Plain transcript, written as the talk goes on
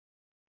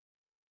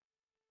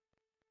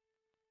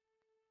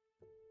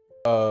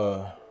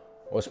Uh,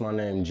 what's my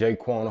name?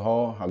 JaQuan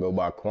Hall. I go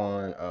by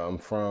Quan. I'm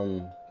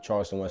from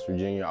Charleston, West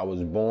Virginia. I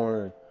was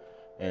born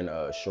in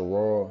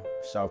Sherroll,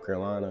 South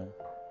Carolina.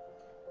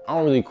 I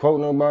don't really quote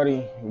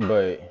nobody,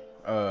 but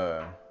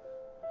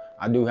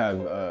I do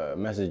have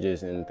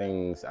messages and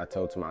things I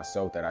tell to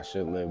myself that I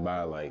should live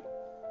by, like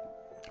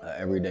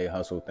everyday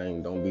hustle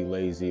thing. Don't be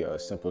lazy,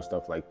 simple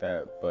stuff like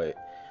that. But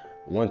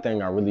one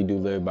thing I really do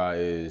live by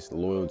is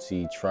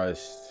loyalty,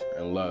 trust,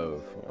 and love. You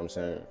know what I'm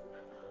saying?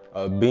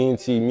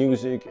 BNT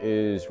Music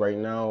is right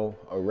now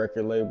a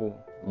record label,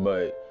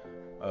 but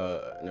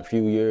in a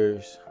few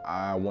years,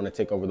 I want to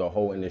take over the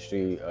whole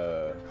industry,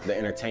 the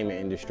entertainment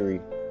industry.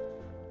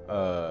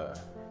 The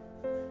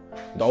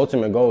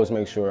ultimate goal is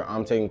make sure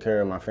I'm taken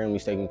care of, my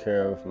family's taken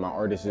care of, my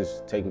artist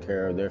is taken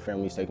care of, their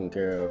family's taken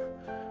care of,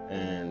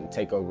 and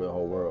take over the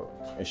whole world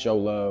and show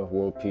love,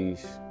 world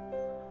peace.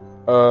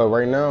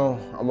 Right now,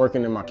 I'm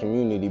working in my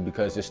community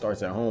because it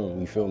starts at home,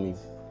 you feel me?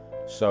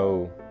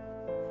 So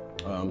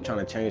I'm trying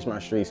to change my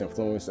streets,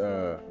 influence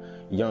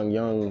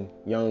young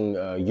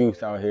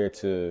youth out here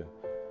to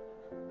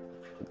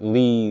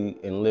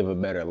lead and live a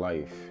better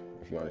life,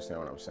 if you understand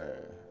what I'm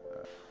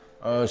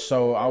saying.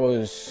 So I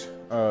was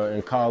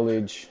in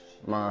college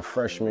my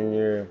freshman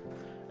year,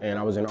 and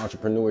I was in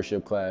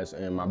entrepreneurship class,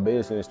 and my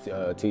business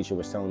teacher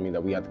was telling me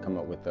that we had to come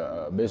up with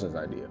a business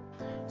idea,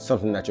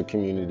 something that your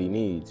community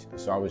needs.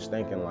 So I was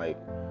thinking like,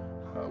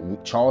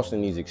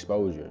 Charleston needs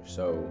exposure.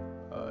 So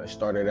it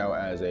started out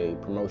as a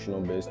promotional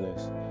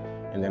business,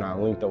 and then I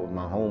linked up with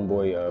my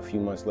homeboy a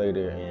few months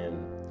later,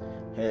 and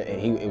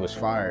it was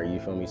fire, you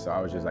feel me? So I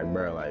was just like,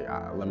 bro, like,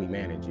 let me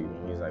manage you.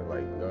 And he's like,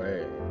 go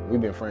ahead. We've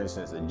been friends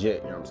since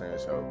legit, you know what I'm saying?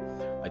 So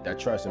like that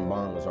trust and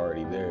bond was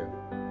already there.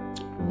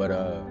 But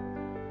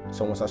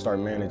so once I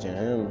started managing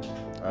him,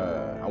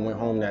 I went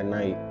home that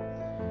night,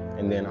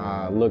 and then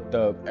I looked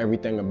up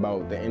everything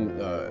about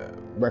the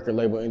record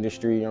label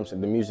industry, you know what I'm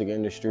saying, the music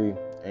industry,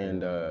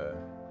 and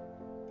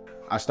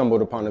I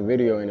stumbled upon a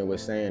video, and it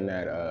was saying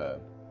that,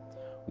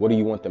 what do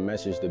you want the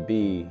message to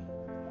be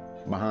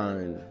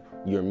behind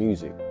your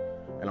music?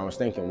 And I was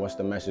thinking, what's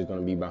the message gonna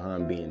be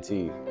behind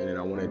BNT? And then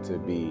I wanted to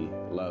be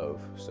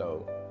love.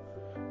 So,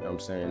 you know what I'm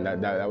saying?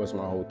 That was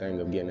my whole thing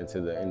of getting into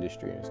the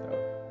industry and stuff.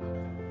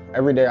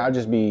 Every day I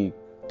just be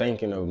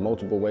thinking of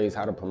multiple ways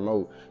how to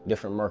promote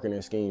different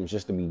marketing schemes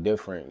just to be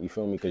different, you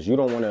feel me? Because you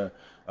don't wanna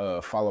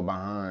follow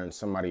behind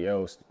somebody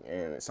else,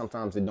 and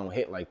sometimes it don't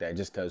hit like that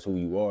just cause who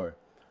you are.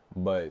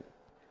 But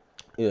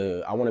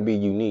I wanna be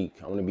unique,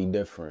 I wanna be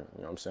different,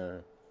 you know what I'm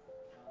saying?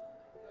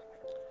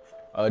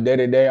 Day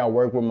to day, I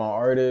work with my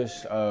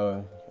artists.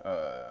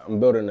 I'm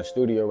building a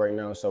studio right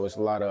now, so it's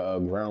a lot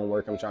of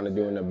groundwork I'm trying to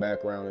do in the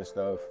background and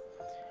stuff.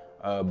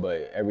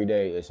 But every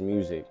day it's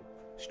music,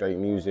 straight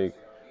music,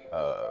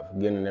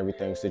 getting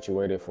everything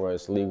situated for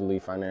us legally,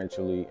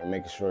 financially, and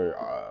making sure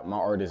my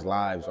artists'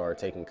 lives are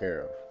taken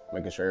care of,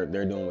 making sure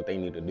they're doing what they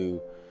need to do. You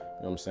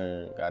know what I'm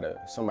saying?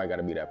 Somebody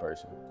gotta be that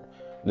person.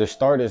 The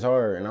start is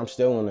hard, and I'm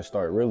still on the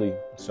start, really.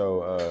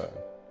 So.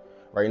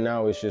 Right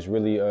now, it's just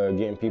really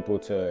getting people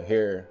to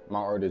hear my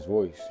artist's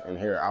voice and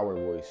hear our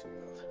voice.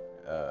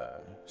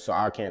 So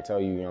I can't tell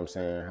you, you know what I'm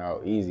saying,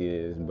 how easy it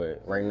is,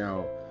 but right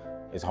now,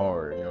 it's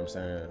hard, you know what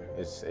I'm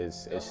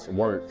saying? It's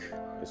work,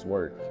 it's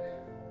work.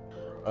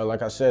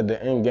 Like I said, the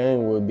end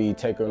game would be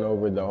taking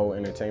over the whole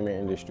entertainment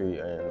industry.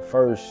 And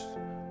first,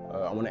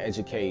 I want to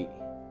educate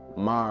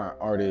my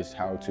artists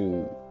how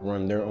to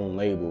run their own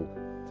label.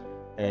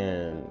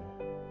 And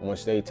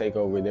once they take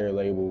over their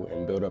label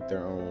and build up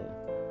their own,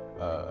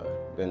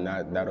 then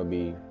that'll be,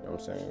 you know what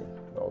I'm saying,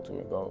 the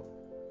ultimate goal.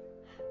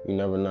 You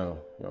never know,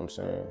 you know what I'm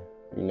saying?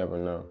 You never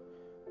know.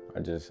 I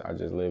just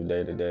live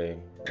day to day.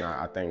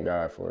 I thank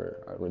God for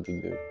it, I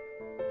really do.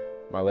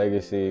 My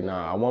legacy,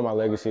 I want my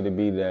legacy to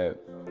be that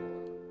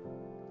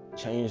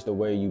change the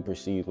way you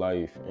perceive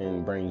life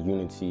and bring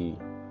unity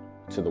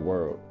to the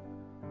world.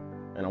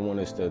 And I want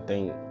us to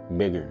think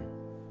bigger.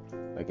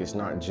 Like, it's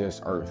not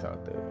just Earth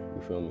out there,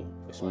 you feel me?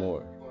 It's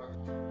more.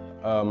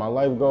 My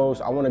life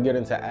goals, I want to get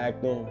into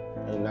acting,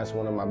 and that's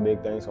one of my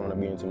big things. I want to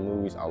be into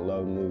movies. I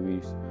love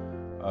movies.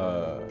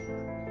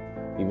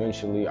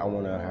 Eventually, I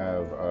want to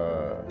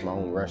have my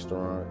own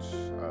restaurants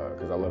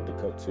because I love to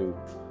cook too.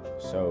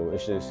 So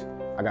it's just,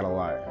 I got a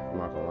lot, I'm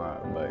not gonna lie.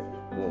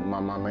 But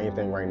my main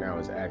thing right now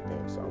is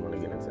acting, so I'm gonna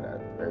get into that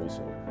very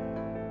soon.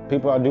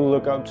 People I do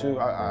look up to,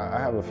 I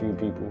have a few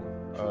people.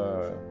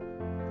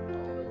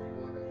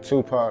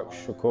 Tupac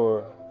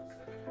Shakur.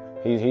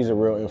 He's a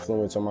real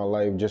influence on my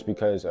life just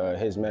because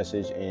his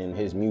message and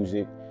his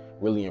music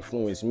really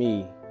influenced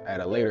me at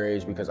a later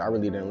age, because I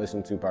really didn't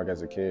listen to Tupac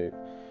as a kid.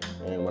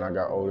 And when I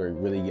got older,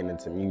 really getting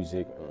into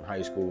music in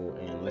high school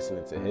and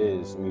listening to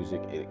his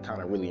music, it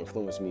kind of really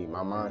influenced me.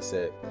 My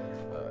mindset,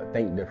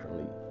 think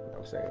differently, you know what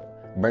I'm saying?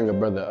 Bring a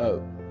brother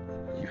up,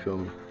 you feel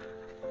me?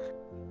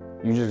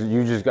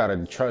 You just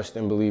gotta trust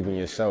and believe in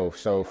yourself.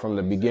 So from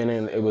the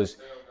beginning, it was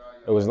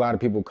a lot of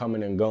people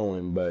coming and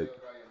going, but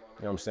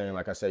you know what I'm saying?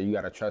 Like I said, you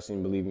gotta trust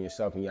and believe in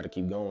yourself, and you gotta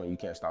keep going. You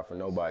can't stop for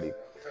nobody.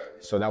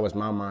 So that was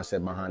my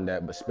mindset behind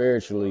that. But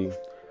spiritually,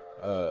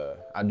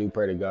 I do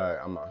pray to God.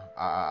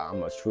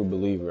 I'm a true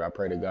believer. I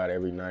pray to God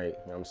every night.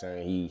 You know what I'm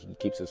saying? He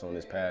keeps us on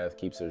this path,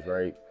 keeps us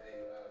right.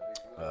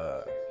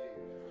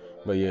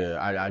 But yeah,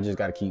 I just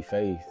gotta keep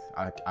faith.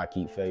 I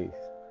keep faith.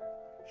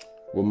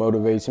 What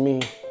motivates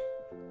me?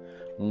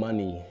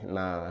 Money.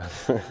 Nah.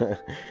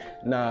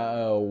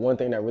 One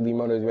thing that really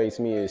motivates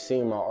me is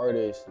seeing my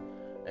artists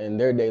and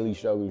their daily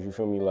struggles, you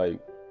feel me? Like,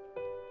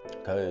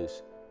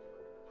 cause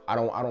I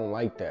don't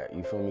like that,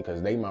 you feel me?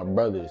 Cause they my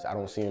brothers. I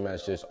don't see them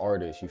as just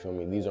artists, you feel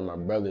me? These are my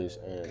brothers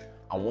and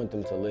I want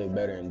them to live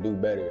better and do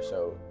better.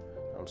 So,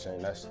 you know what I'm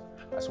saying?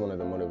 That's one of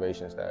the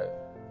motivations that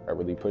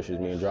really pushes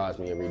me and drives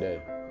me every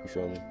day, you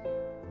feel me?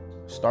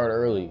 Start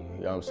early,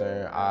 you know what I'm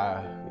saying?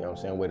 You know what I'm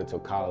saying, wait until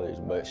college,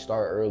 but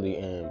start early.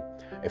 And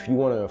if you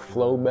wanna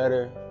flow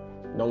better,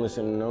 don't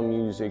listen to no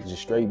music,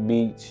 just straight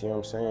beats, you know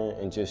what I'm saying?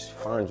 And just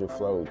find your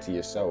flow to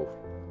yourself,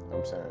 you know what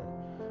I'm saying?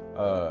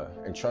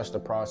 And trust the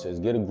process.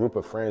 Get a group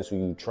of friends who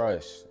you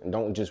trust and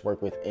don't just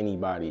work with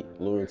anybody.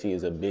 Loyalty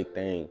is a big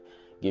thing.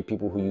 Get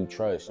people who you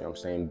trust, you know what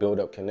I'm saying? Build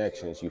up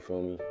connections, you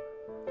feel me?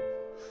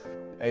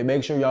 Hey,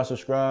 make sure y'all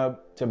subscribe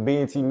to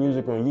BNT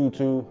Music on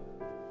YouTube,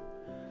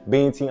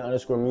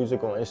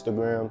 BNT_music on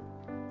Instagram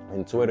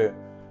and Twitter,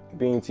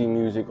 BNT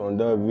Music on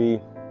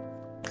WV.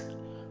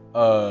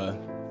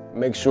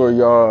 Make sure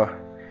y'all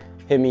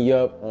hit me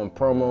up on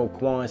promo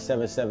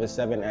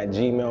Quan777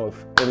 @gmail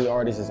if any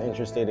artist is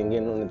interested in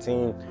getting on the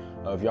team.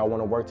 If y'all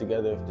want to work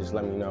together, just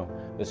let me know.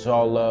 It's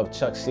all love,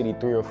 Chuck City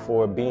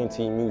 304,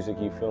 BNT Music,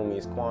 you feel me?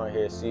 It's Quan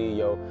here,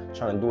 CEO,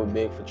 trying to do it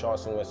big for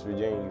Charleston, West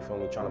Virginia, you feel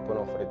me? Trying to put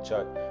on for the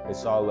Chuck.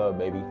 It's all love,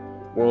 baby.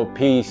 World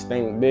peace,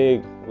 think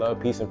big,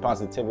 love, peace, and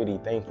positivity.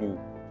 Thank you.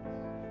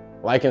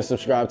 Like and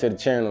subscribe to the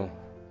channel.